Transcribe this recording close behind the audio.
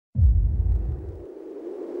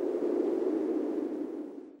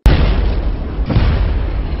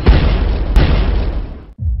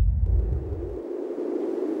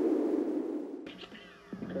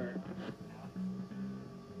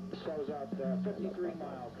53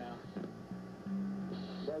 miles now.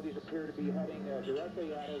 Bogies appear to be heading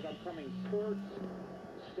directly at us. I'm coming towards.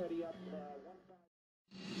 Steady up.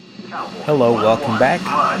 Hello, welcome back.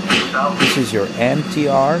 This is your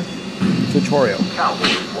MTR tutorial.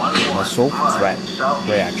 Missile Threat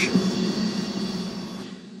Reaction.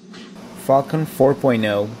 FALCON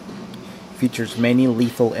 4.0 features many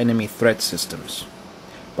lethal enemy threat systems,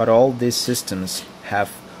 but all these systems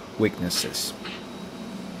have weaknesses.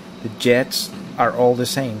 The jets are all the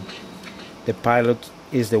same. The pilot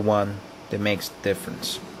is the one that makes the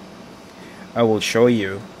difference. I will show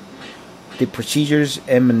you the procedures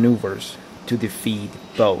and maneuvers to defeat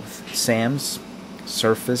both SAMs,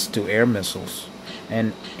 surface-to-air missiles,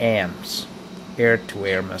 and AMs,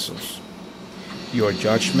 air-to-air missiles. Your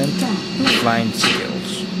judgment, flying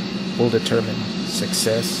skills will determine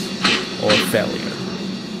success or failure.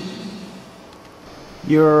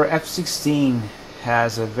 Your F16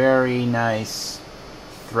 has a very nice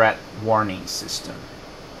threat warning system.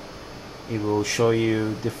 It will show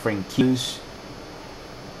you different cues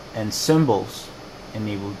and symbols, and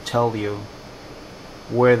it will tell you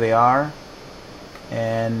where they are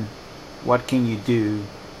and what can you do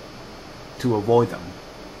to avoid them.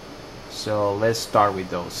 So let's start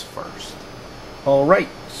with those first. Alright,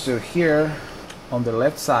 so here on the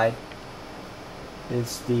left side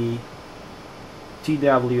is the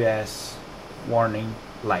Tws Warning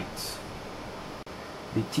Lights.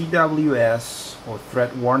 The TWS, or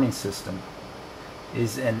Threat Warning System,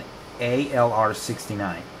 is an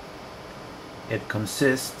ALR69. It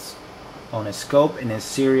consists on a scope and a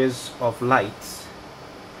series of lights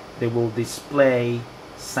that will display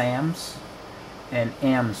SAMs and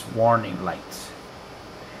AMs warning lights.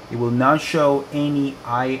 It will not show any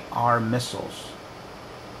IR missiles.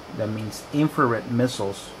 That means infrared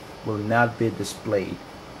missiles will not be displayed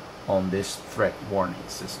on this threat warning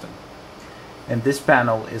system. And this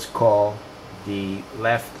panel is called the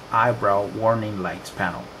left eyebrow warning lights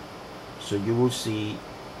panel. So you will see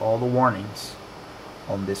all the warnings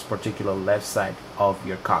on this particular left side of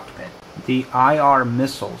your cockpit. The IR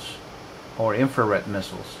missiles, or infrared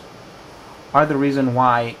missiles, are the reason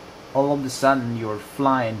why all of a sudden you're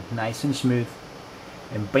flying nice and smooth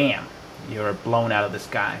and bam, you're blown out of the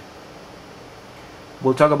sky.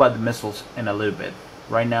 We'll talk about the missiles in a little bit.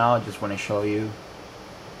 Right now I just want to show you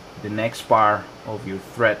the next part of your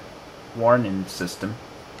threat warning system,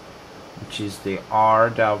 which is the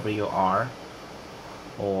RWR,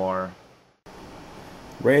 or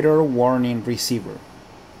Radar Warning Receiver.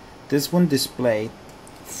 This one displays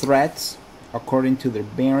threats according to their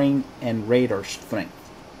bearing and radar strength.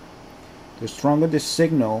 The stronger the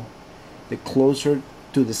signal, the closer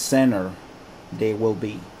to the center they will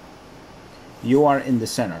be. You are in the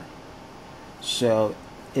center, so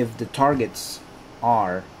if the targets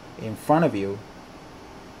are in front of you,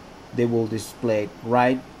 they will display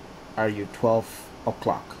right at your 12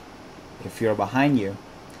 o'clock. If you're behind you,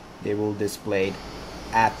 they will display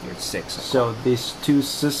at your 6 o'clock. So these two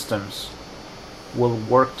systems will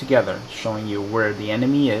work together, showing you where the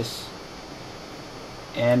enemy is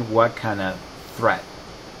and what kind of threat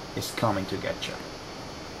is coming to get you.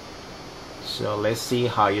 So let's see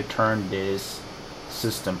how you turn this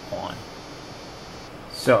system on.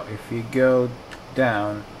 So if you go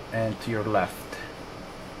down and to your left,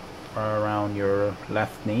 or around your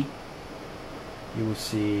left knee, you will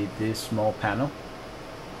see this small panel,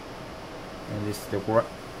 and this is the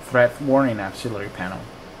threat warning auxiliary panel,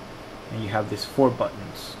 and you have these 4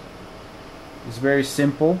 buttons. It's very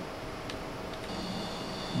simple,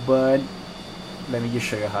 but let me just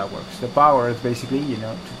show you how it works. The power is basically,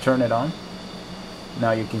 to turn it on.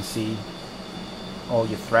 Now you can see all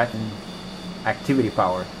your threat and activity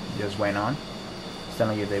power just went on. It's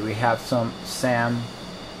telling you that we have some SAM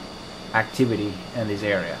activity in this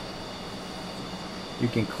area. You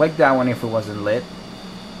can click that one if it wasn't lit,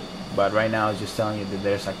 but right now it's just telling you that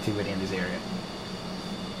there's activity in this area.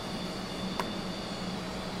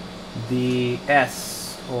 The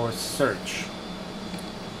S, or search,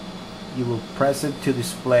 you will press it to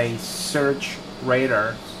display search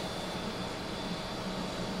radars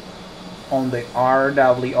on the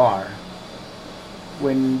RWR.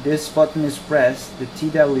 When this button is pressed, the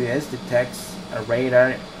TWS detects a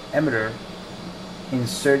radar emitter in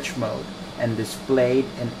search mode and displayed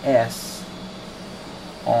an S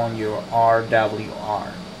on your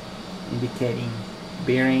RWR, indicating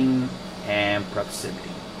bearing and proximity.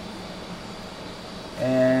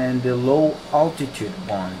 And the low altitude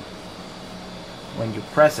one, when you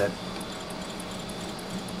press it,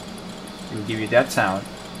 it will give you that sound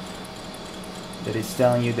that is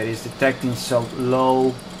telling you that it's detecting some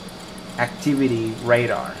low activity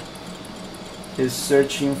radar. is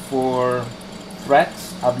searching for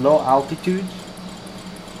threats at low altitudes,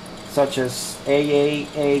 such as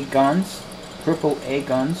AAA guns, AAA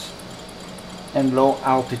guns, and low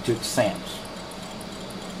altitude SAMs,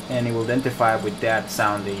 and it will identify with that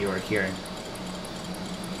sound that you are hearing.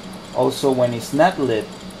 Also, when it's not lit,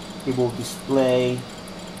 it will display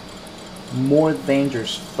more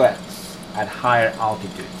dangerous threats at higher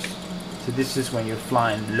altitudes. So this is when you're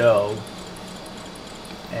flying low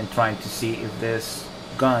and trying to see if there's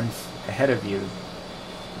guns ahead of you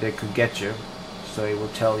that could get you, so it will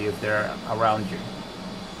tell you if they're around you.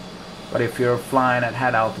 But if you're flying at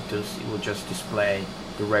high altitudes, it will just display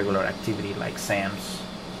the regular activity like SAMs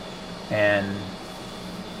and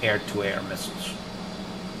air-to-air missiles.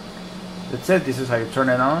 That's it. This is how you turn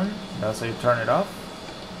it on. That's how you turn it off.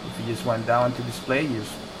 If you just went down to display, you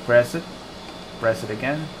just press it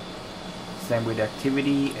again. Same with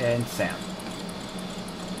activity and SAM.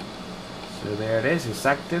 So there it is, it's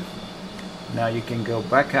active. Now you can go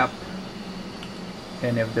back up,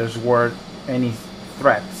 and if there's any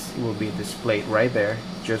threats, it will be displayed right there.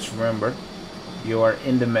 Just remember, you are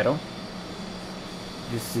in the middle.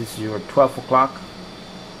 This is your 12 o'clock.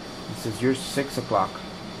 This is your 6 o'clock,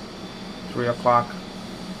 3 o'clock,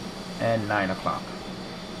 and 9 o'clock.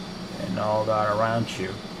 And all that around you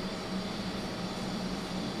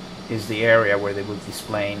is the area where they will be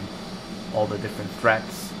displaying all the different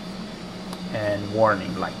threats and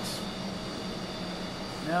warning lights.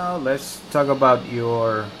 Now let's talk about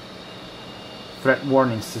your threat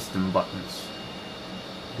warning system buttons.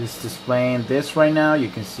 This displaying this right now, you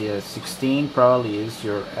can see a 16 probably is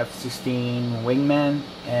your F16 wingman,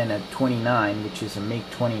 and a 29, which is a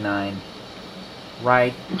MiG-29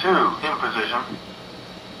 right 2 in position.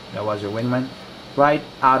 That was your wingman, right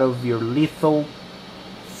out of your lethal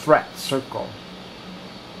threat circle.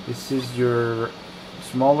 This is your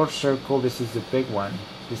smaller circle, this is the big one.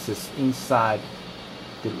 This is inside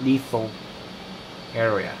the lethal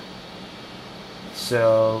area.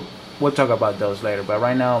 So we'll talk about those later, but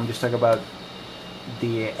right now I'm just talking about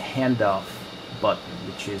the handoff button,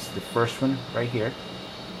 which is the first one right here.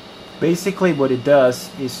 Basically what it does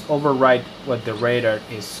is override what the radar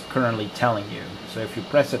is currently telling you. So if you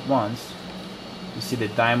press it once, you see the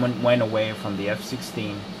diamond went away from the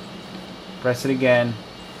F16. Press it again,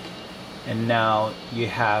 and now you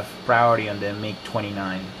have priority on the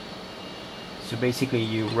MiG-29. So basically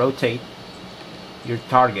you rotate your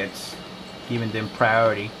targets, giving them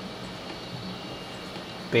priority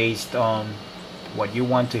based on what you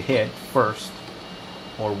want to hit first,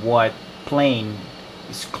 or what plane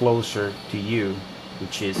is closer to you,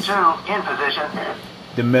 which is 2 in position.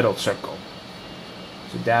 the middle circle.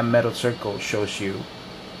 So that middle circle shows you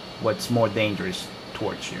what's more dangerous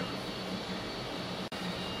towards you.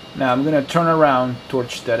 Now I'm gonna turn around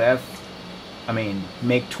towards that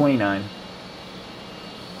MiG-29,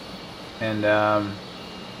 and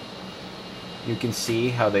you can see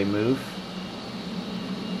how they move.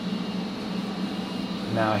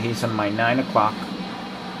 Now he's on my 9 o'clock.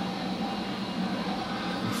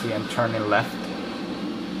 You see I'm turning left,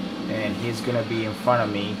 and he's gonna be in front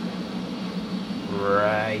of me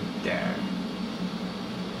right there.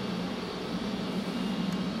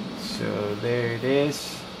 So there it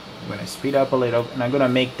is. I'm gonna speed up a little, and I'm gonna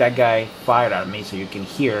make that guy fire at me so you can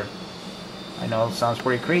hear. I know it sounds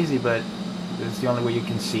pretty crazy, but this is the only way you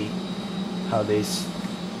can see how these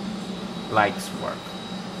lights work.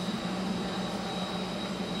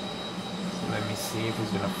 So let me see if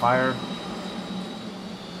he's gonna fire.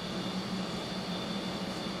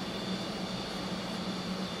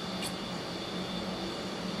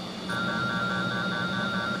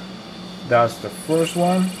 That's the first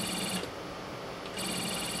one,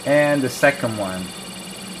 and the second one.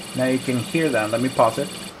 Now you can hear that. Let me pause it.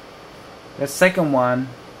 The second one,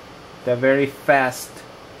 the very fast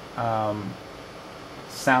sound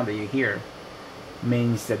that you hear,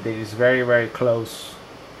 means that it is very, very close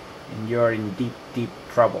and you're in deep, deep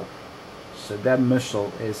trouble. So that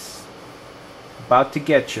missile is about to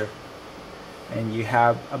get you, and you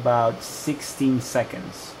have about 16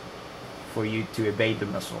 seconds for you to evade the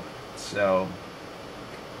missile. So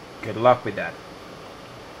good luck with that.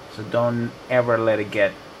 So don't ever let it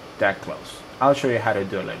get that close. I'll show you how to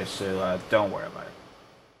do it later, so don't worry about it.